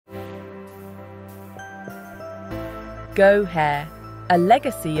Go Hair, a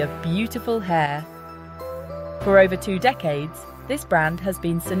legacy of beautiful hair. For over 2 decades, this brand has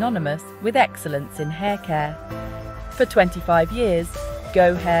been synonymous with excellence in hair care. For 25 years,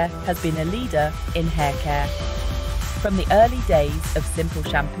 Go Hair has been a leader in hair care. From the early days of simple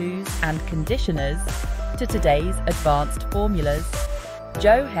shampoos and conditioners to today's advanced formulas,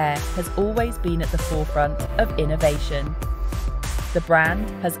 Go Hair has always been at the forefront of innovation. The brand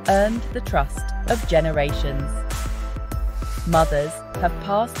has earned the trust of generations. Mothers have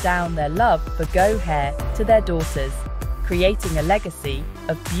passed down their love for Go Hair to their daughters, creating a legacy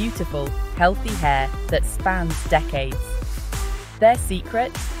of beautiful, healthy hair that spans decades. Their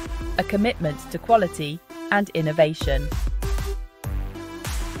secret? A commitment to quality and innovation.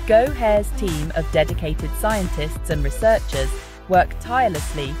 Go Hair's team of dedicated scientists and researchers work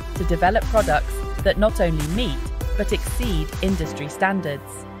tirelessly to develop products that not only meet but exceed industry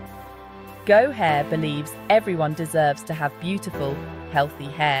standards. Go Hair believes everyone deserves to have beautiful, healthy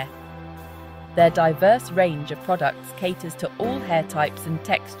hair. Their diverse range of products caters to all hair types and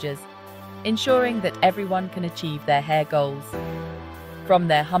textures, ensuring that everyone can achieve their hair goals. From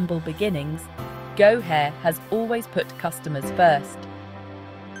their humble beginnings, Go Hair has always put customers first.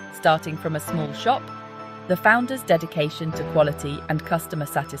 Starting from a small shop, the founders' dedication to quality and customer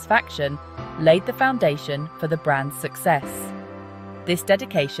satisfaction laid the foundation for the brand's success. This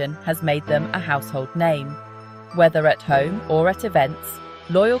dedication has made them a household name. Whether at home or at events,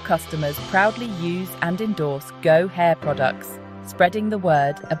 loyal customers proudly use and endorse Go Hair products, spreading the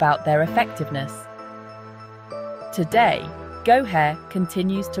word about their effectiveness. Today, Go Hair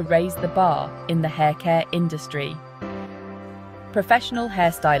continues to raise the bar in the hair care industry. Professional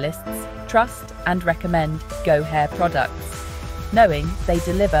hairstylists trust and recommend Go Hair products, knowing they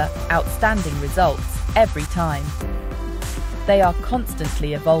deliver outstanding results every time. They are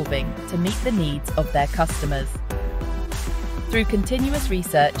constantly evolving to meet the needs of their customers. Through continuous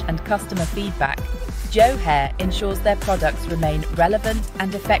research and customer feedback, Go Hair ensures their products remain relevant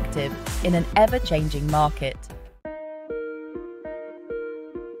and effective in an ever-changing market.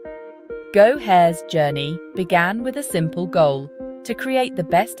 Go Hair's journey began with a simple goal: to create the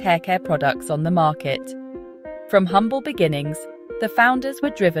best hair care products on the market. From humble beginnings, the founders were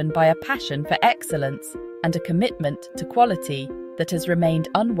driven by a passion for excellence and a commitment to quality that has remained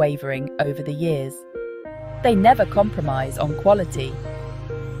unwavering over the years. They never compromise on quality.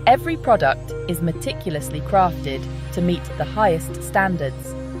 Every product is meticulously crafted to meet the highest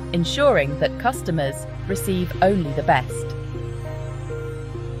standards, ensuring that customers receive only the best.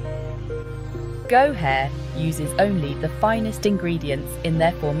 Go Hair uses only the finest ingredients in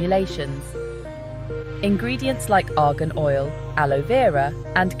their formulations. Ingredients like argan oil, aloe vera,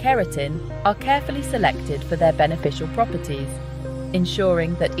 and keratin are carefully selected for their beneficial properties,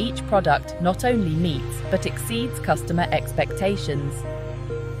 ensuring that each product not only meets but exceeds customer expectations.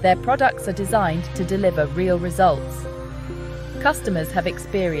 Their products are designed to deliver real results. Customers have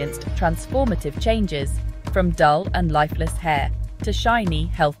experienced transformative changes, from dull and lifeless hair to shiny,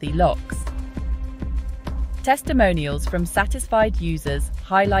 healthy locks. Testimonials from satisfied users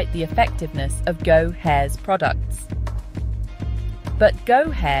highlight the effectiveness of Go Hair's products. But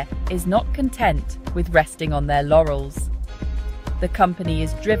Go Hair is not content with resting on their laurels. The company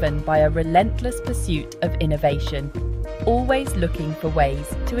is driven by a relentless pursuit of innovation, always looking for ways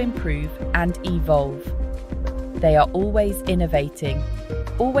to improve and evolve. They are always innovating,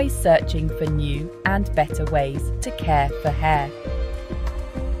 always searching for new and better ways to care for hair.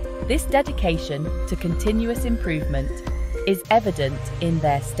 This dedication to continuous improvement is evident in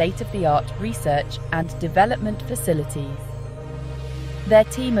their state-of-the-art research and development facilities. Their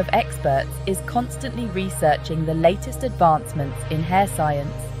team of experts is constantly researching the latest advancements in hair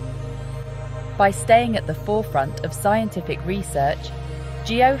science. By staying at the forefront of scientific research,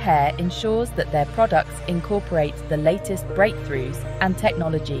 Go Hair ensures that their products incorporate the latest breakthroughs and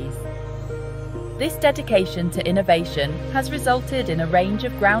technologies. This dedication to innovation has resulted in a range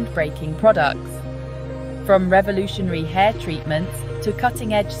of groundbreaking products. From revolutionary hair treatments to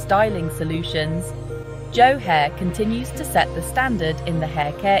cutting-edge styling solutions, Go Hair continues to set the standard in the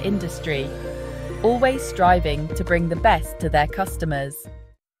hair care industry, always striving to bring the best to their customers.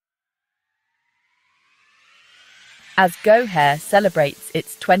 As Go Hair celebrates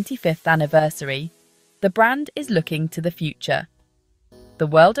its 25th anniversary, the brand is looking to the future. The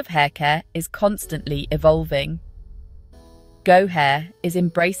world of hair care is constantly evolving. Go Hair is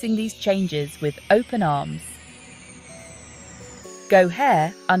embracing these changes with open arms. Go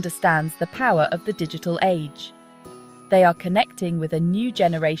Hair understands the power of the digital age. They are connecting with a new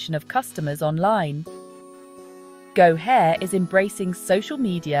generation of customers online. Go Hair is embracing social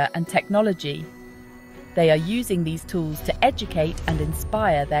media and technology. They are using these tools to educate and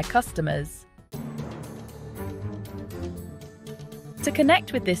inspire their customers. To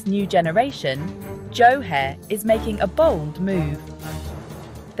connect with this new generation, JAEHYUN is making a bold move.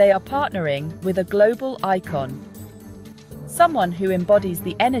 They are partnering with a global icon, someone who embodies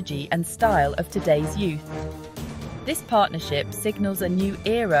the energy and style of today's youth. This partnership signals a new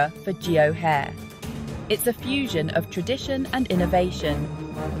era for JAEHYUN. It's a fusion of tradition and innovation,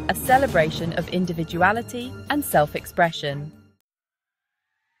 a celebration of individuality and self-expression.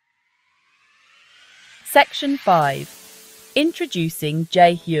 Section 5. Introducing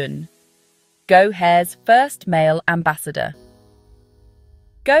JAEHYUN, JAEHYUN's first male ambassador.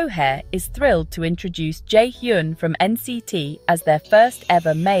 JAEHYUN is thrilled to introduce JAEHYUN from NCT as their first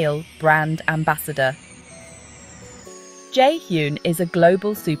ever male brand ambassador. JAEHYUN is a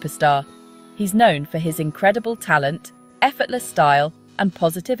global superstar. He's known for his incredible talent, effortless style, and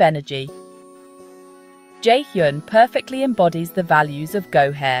positive energy. JAEHYUN perfectly embodies the values of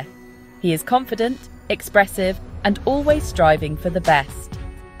JAEHYUN. He is confident, expressive, and always striving for the best.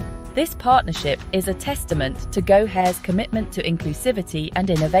 This partnership is a testament to JAEHYUN's commitment to inclusivity and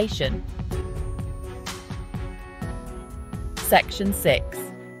innovation. Section 6.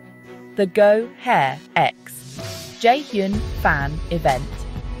 The JAEHYUN X JAEHYUN Fan Event,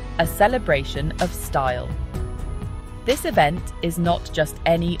 a celebration of style. This event is not just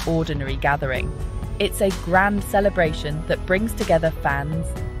any ordinary gathering. It's a grand celebration that brings together fans,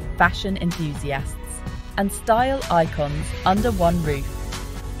 fashion enthusiasts, and style icons under one roof.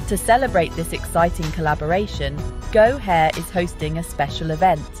 To celebrate this exciting collaboration, JAEHYUN is hosting a special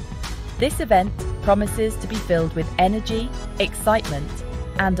event. This event promises to be filled with energy, excitement,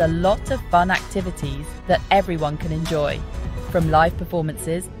 and a lot of fun activities that everyone can enjoy. From live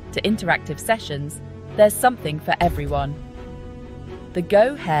performances to interactive sessions, there's something for everyone. The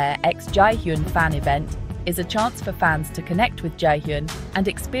JAEHYUN X JAEHYUN Fan Event is a chance for fans to connect with JAEHYUN and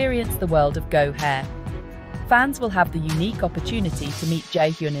experience the world of JAEHYUN. Fans will have the unique opportunity to meet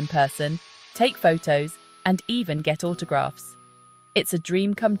JAEHYUN in person, take photos, and even get autographs. It's a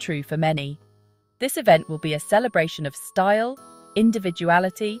dream come true for many. This event will be a celebration of style,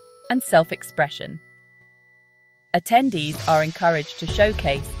 individuality, and self-expression. Attendees are encouraged to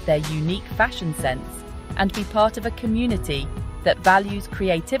showcase their unique fashion sense and be part of a community that values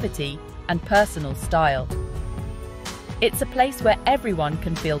creativity and personal style. It's a place where everyone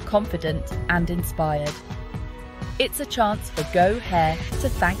can feel confident and inspired. It's a chance for JAEHYUN to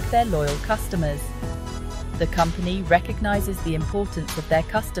thank their loyal customers. The company recognizes the importance of their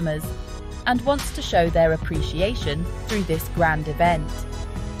customers and wants to show their appreciation through this grand event.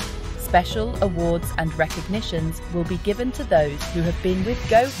 Special awards and recognitions will be given to those who have been with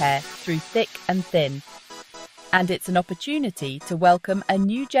JAEHYUN through thick and thin. And it's an opportunity to welcome a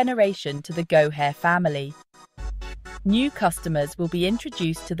new generation to the JAEHYUN family. New customers will be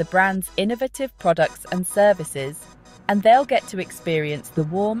introduced to the brand's innovative products and services, and they'll get to experience the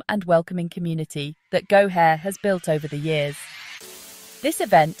warm and welcoming community that JAEHYUN has built over the years. This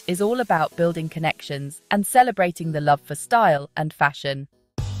event is all about building connections and celebrating the love for style and fashion.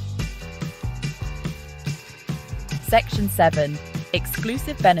 Section 7.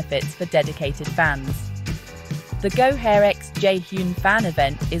 Exclusive benefits for dedicated fans. The JAEHYUN X JAEHYUN Fan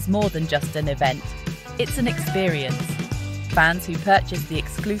Event is more than just an event. It's an experience. Fans who purchase the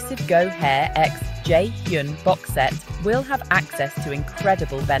exclusive JAEHYUN X JAEHYUN box set will have access to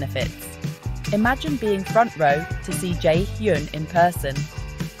incredible benefits. Imagine being front row to see JAEHYUN in person.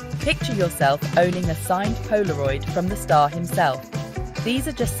 Picture yourself owning a signed Polaroid from the star himself. These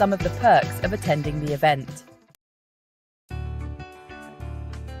are just some of the perks of attending the event.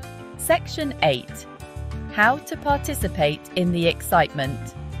 Section 8. How to participate in the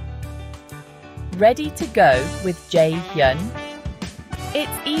excitement. Ready to go with JAEHYUN?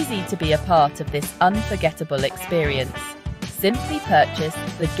 It's easy to be a part of this unforgettable experience. Simply purchase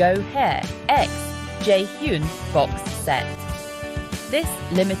the JAEHYUN X JAEHYUN box set. This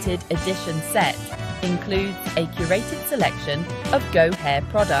limited edition set includes a curated selection of JAEHYUN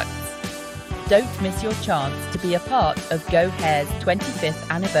products. Don't miss your chance to be a part of JAEHYUN's 25th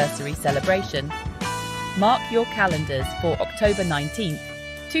anniversary celebration. Mark your calendars for October 19th,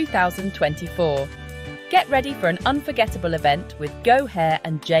 2024. Get ready for an unforgettable event with JAEHYUN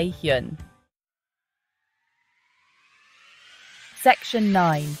and JAEHYUN. Section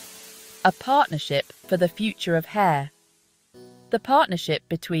 9. A partnership for the future of hair. The partnership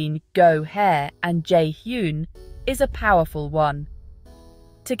between JAEHYUN and JAEHYUN is a powerful one.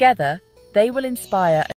 Together, they will inspire